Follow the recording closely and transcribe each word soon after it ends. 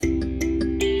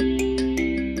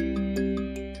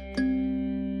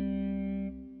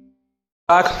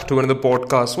Back to another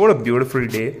podcast. What a beautiful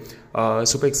day.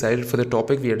 Super excited for the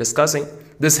topic we are discussing.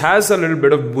 This has a little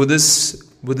bit of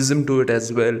Buddhism to it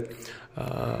as well.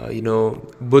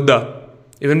 Buddha.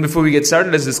 Even before we get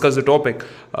started, let's discuss the topic.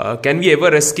 Can we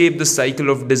ever escape the cycle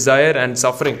of desire and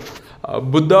suffering?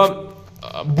 Buddha.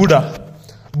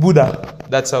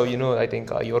 That's how, I think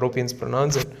Europeans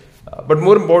pronounce it. But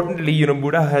more importantly,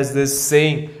 Buddha has this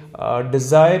saying,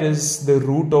 desire is the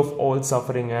root of all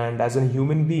suffering. And as a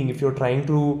human being, if you're trying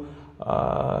to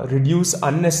reduce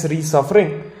unnecessary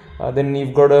suffering, then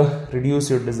you've got to reduce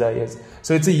your desires.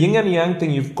 So it's a yin and yang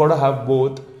thing. You've got to have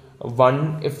both.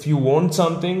 One, if you want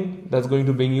something, that's going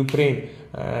to bring you pain.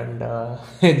 And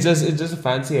it's just a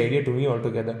fancy idea to me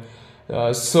altogether.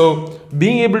 So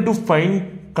being able to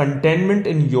find contentment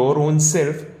in your own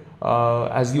self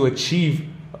as you achieve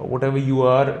whatever you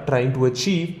are trying to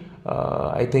achieve,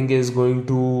 I think is going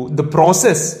to, the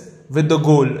process with the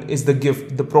goal is the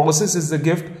gift. The process is the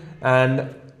gift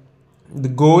and the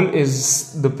goal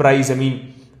is the prize. I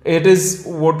mean, it is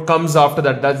what comes after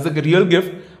that. That's the real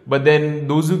gift. But then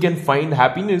those who can find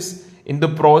happiness in the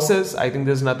process, I think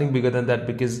there's nothing bigger than that,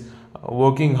 because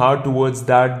working hard towards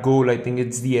that goal, I think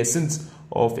it's the essence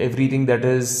of everything that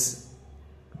is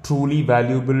truly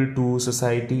valuable to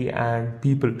society and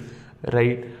people,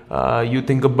 right? You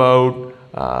think about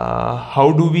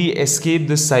how do we escape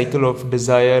this cycle of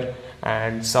desire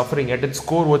and suffering. At its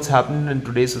core, what's happening in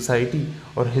today's society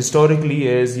or historically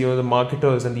is, the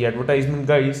marketers and the advertisement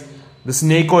guys, the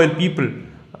snake oil people,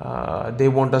 they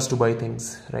want us to buy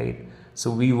things, right?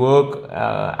 So we work,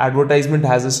 advertisement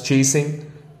has us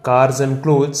chasing cars and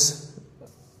clothes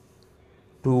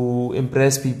to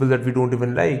impress people that we don't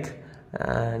even like,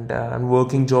 and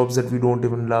working jobs that we don't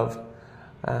even love.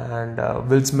 And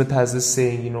Will Smith has this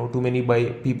saying, too many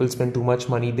people spend too much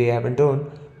money they haven't earned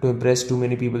to impress too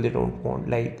many people they don't want,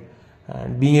 like.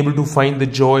 And being able to find the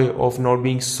joy of not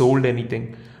being sold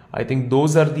anything, I think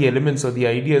those are the elements or the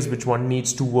ideas which one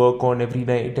needs to work on every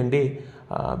night and day,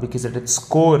 because at its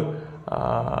core,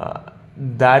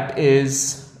 that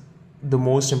is the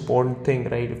most important thing,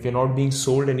 right? If you're not being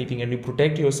sold anything and you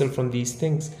protect yourself from these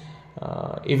things,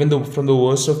 even though from the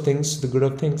worst of things to the good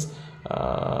of things,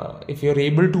 if you're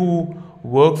able to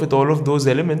work with all of those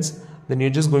elements, then you're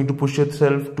just going to push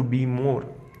yourself to be more.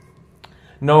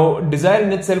 Now, desire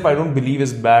in itself, I don't believe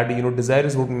is bad. Desire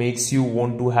is what makes you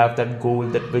want to have that goal,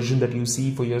 that vision that you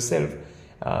see for yourself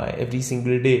every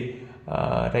single day,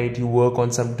 right? You work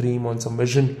on some dream, on some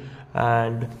vision,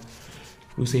 and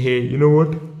you say, hey, you know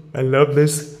what? I love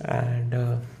this and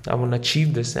I want to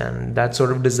achieve this. And that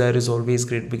sort of desire is always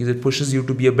great, because it pushes you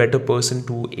to be a better person,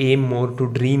 to aim more,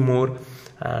 to dream more,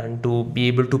 and to be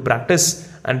able to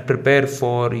practice and prepare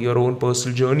for your own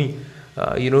personal journey.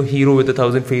 Hero with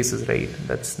 1,000 faces, right?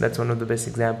 That's one of the best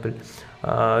example.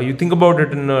 You think about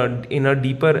it in a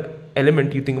deeper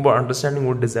element. You think about understanding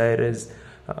what desire is,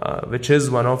 which is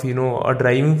one of a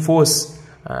driving force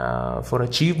for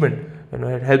achievement.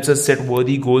 It helps us set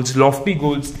worthy goals, lofty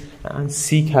goals, and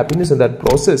seek happiness in that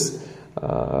process.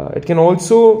 It can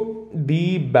also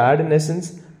be bad in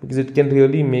essence, because it can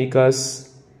really make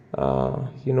us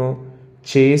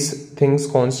chase things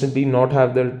constantly, not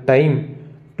have the time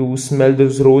to smell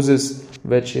those roses,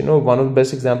 which one of the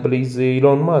best example is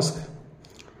Elon Musk.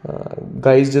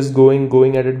 Guys just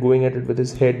going at it with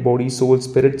his head, body, soul,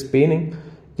 spirit spinning,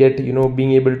 yet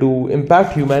being able to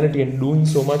impact humanity and doing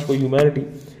so much for humanity.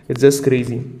 It's just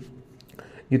crazy.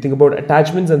 You think about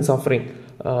attachments and suffering.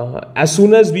 As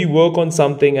soon as we work on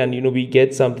something and we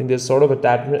get something, there's sort of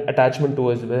attachment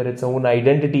to us, whether it's our own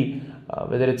identity,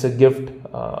 whether it's a gift,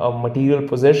 a material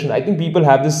possession. I think people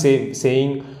have this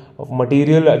saying of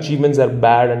material achievements are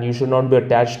bad and you should not be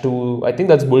attached to. I think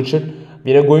that's bullshit.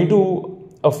 When you're going to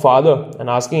a father and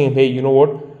asking him, hey, you know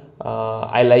what?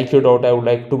 I like your daughter. I would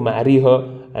like to marry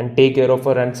her and take care of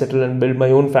her and settle and build my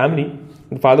own family.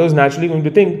 The father is naturally going to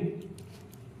think,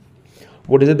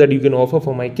 what is it that you can offer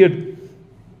for my kid?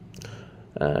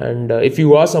 And if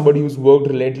you are somebody who's worked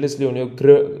relentlessly on your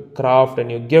craft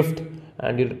and your gift,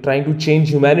 and you're trying to change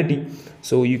humanity,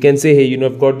 so you can say, hey,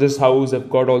 I've got this house, I've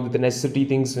got all the necessity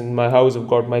things in my house, I've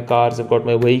got my cars, I've got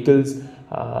my vehicles,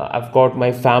 I've got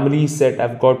my family set,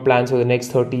 I've got plans for the next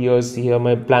 30 years, here are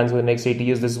my plans for the next 80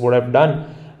 years, this is what I've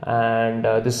done. And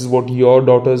this is what your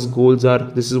daughter's goals are.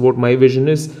 This is what my vision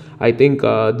is. I think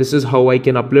this is how I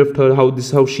can uplift her. This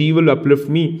is how she will uplift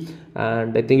me.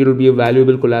 And I think it will be a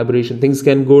valuable collaboration. Things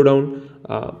can go down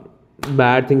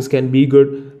bad, things can be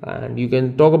good, and you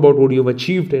can talk about what you've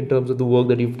achieved in terms of the work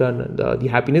that you've done and the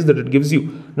happiness that it gives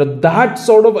you. Now that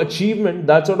sort of achievement,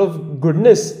 that sort of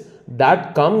goodness,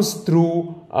 that comes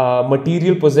through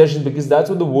material possession, because that's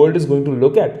what the world is going to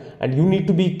look at. And you need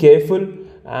to be careful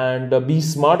and be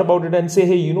smart about it and say,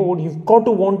 hey, you know what, you've got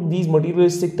to want these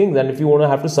materialistic things, and if you want to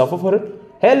have to suffer for it,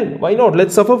 hell, why not?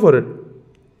 Let's suffer for it.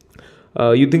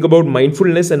 You think about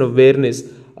mindfulness and awareness.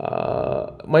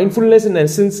 Mindfulness, in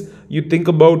essence, you think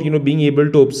about, being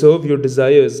able to observe your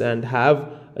desires and have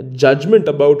a judgment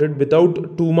about it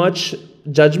without too much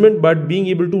judgment, but being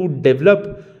able to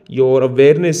develop your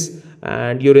awareness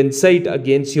and your insight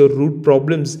against your root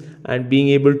problems and being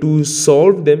able to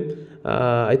solve them.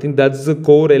 I think that's the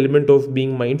core element of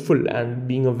being mindful and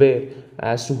being aware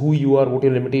as to who you are, what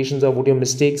your limitations are, what your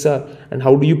mistakes are, and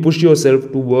how do you push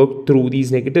yourself to work through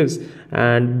these negatives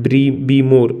and be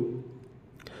more.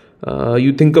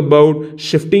 You think about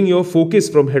shifting your focus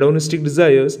from hedonistic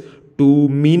desires to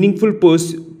meaningful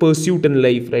pursuit in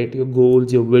life, right? Your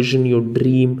goals, your vision, your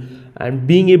dream, and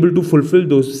being able to fulfill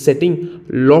those, setting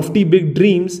lofty big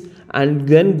dreams and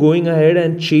then going ahead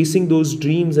and chasing those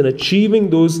dreams and achieving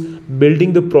those,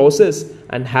 building the process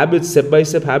and habits,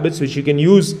 step-by-step habits, which you can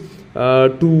use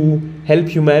to help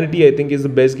humanity, I think is the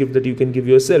best gift that you can give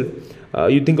yourself.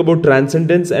 You think about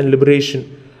transcendence and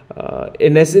liberation.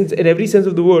 In essence, in every sense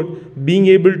of the word, being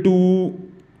able to,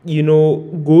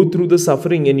 go through the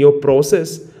suffering in your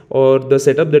process or the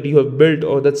setup that you have built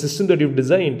or that system that you've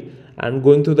designed, and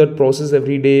going through that process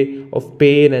every day of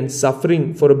pain and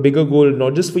suffering for a bigger goal,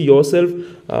 not just for yourself,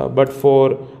 but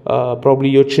for probably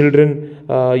your children,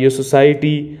 your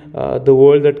society, the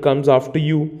world that comes after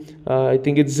you. I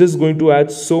think it's just going to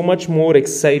add so much more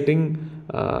exciting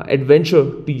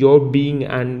adventure to your being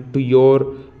and to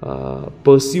your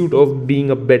pursuit of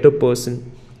being a better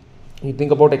person. You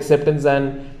think about acceptance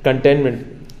and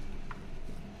contentment.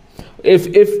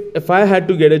 If I had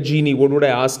to get a genie, what would I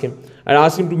ask him? I'd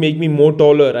ask him to make me more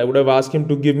taller. I would have asked him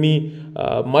to give me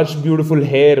much beautiful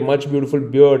hair, much beautiful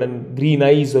beard and green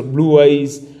eyes or blue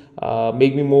eyes,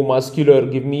 make me more muscular,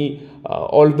 give me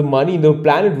all the money in the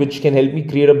planet which can help me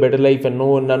create a better life and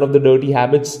none of the dirty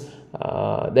habits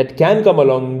that can come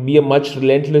along, be a much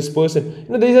relentless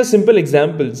person. These are simple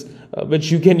examples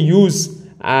which you can use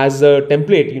as a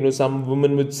template. Some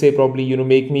women would say probably,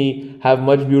 make me have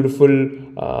much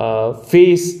beautiful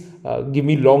face, give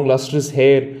me long lustrous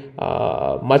hair,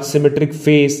 much symmetric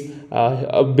face,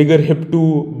 a bigger hip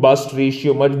to bust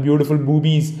ratio, much beautiful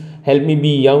boobies, help me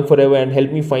be young forever and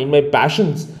help me find my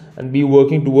passions and be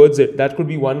working towards it. That could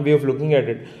be one way of looking at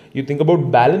it. You think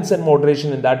about balance and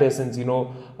moderation in that essence.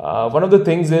 One of the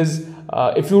things is,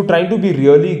 if you're trying to be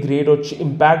really great or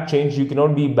impact change, you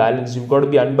cannot be balanced. You've got to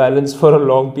be unbalanced for a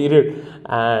long period.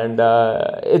 And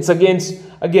it's again,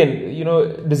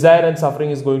 desire and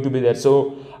suffering is going to be there.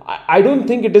 So I don't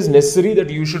think it is necessary that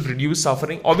you should reduce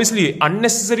suffering. Obviously,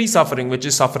 unnecessary suffering, which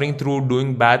is suffering through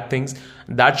doing bad things,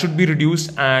 that should be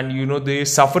reduced. And, the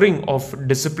suffering of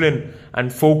discipline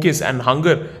and focus and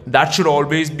hunger, that should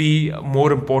always be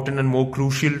more important and more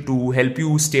crucial to help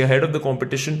you stay ahead of the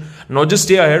competition. Not just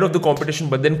stay ahead of the competition,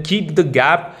 but then keep the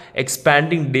gap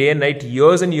expanding day and night,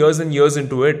 years and years and years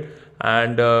into it,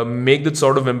 and make that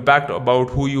sort of impact about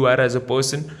who you are as a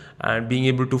person, and being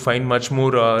able to find much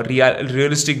more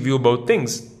realistic view about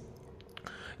things.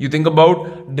 You think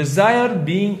about desire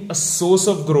being a source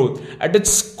of growth. At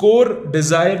its core,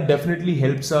 desire definitely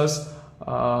helps us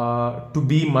to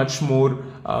be much more.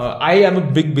 I am a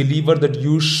big believer that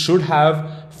you should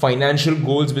have financial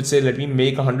goals which say, let me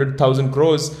make 100,000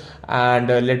 crores and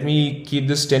let me keep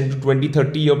this 10 to 20,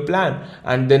 30 year plan.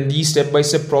 And then these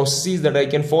step-by-step processes that I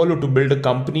can follow to build a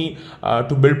company,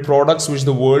 to build products which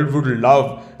the world would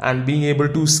love, and being able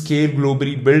to scale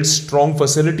globally, build strong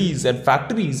facilities and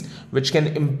factories which can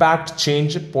impact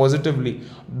change positively.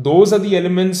 Those are the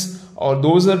elements, or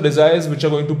those are desires which are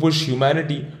going to push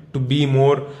humanity to be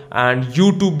more, and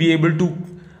you to be able to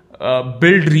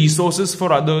build resources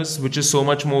for others, which is so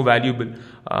much more valuable.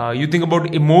 You think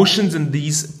about emotions in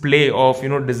these play of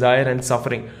desire and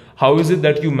suffering. How is it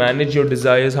that you manage your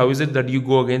desires? How is it that you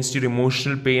go against your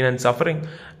emotional pain and suffering?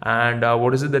 And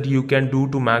what is it that you can do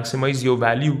to maximize your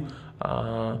value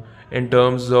in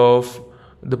terms of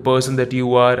the person that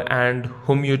you are and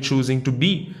whom you're choosing to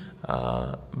be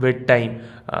with time?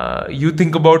 You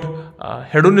think about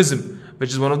hedonism, which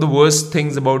is one of the worst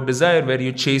things about desire, where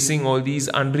you're chasing all these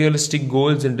unrealistic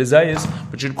goals and desires,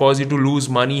 which will cause you to lose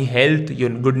money, health,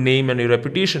 your good name and your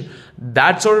reputation.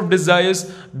 That sort of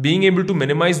desires, being able to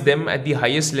minimize them at the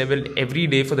highest level every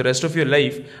day for the rest of your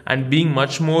life, and being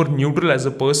much more neutral as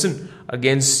a person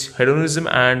against hedonism,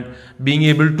 and being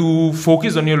able to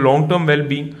focus on your long-term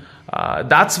well-being.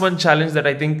 That's one challenge that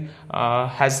I think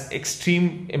has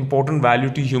extreme important value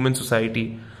to human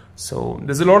society. So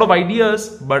there's a lot of ideas,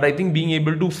 but I think being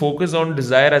able to focus on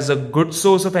desire as a good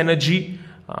source of energy,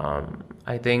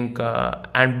 I think,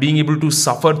 and being able to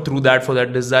suffer through that, for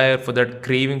that desire, for that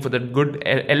craving, for that good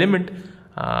element,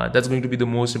 that's going to be the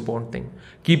most important thing.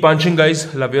 Keep punching,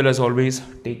 guys. Love you all as always.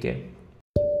 Take care.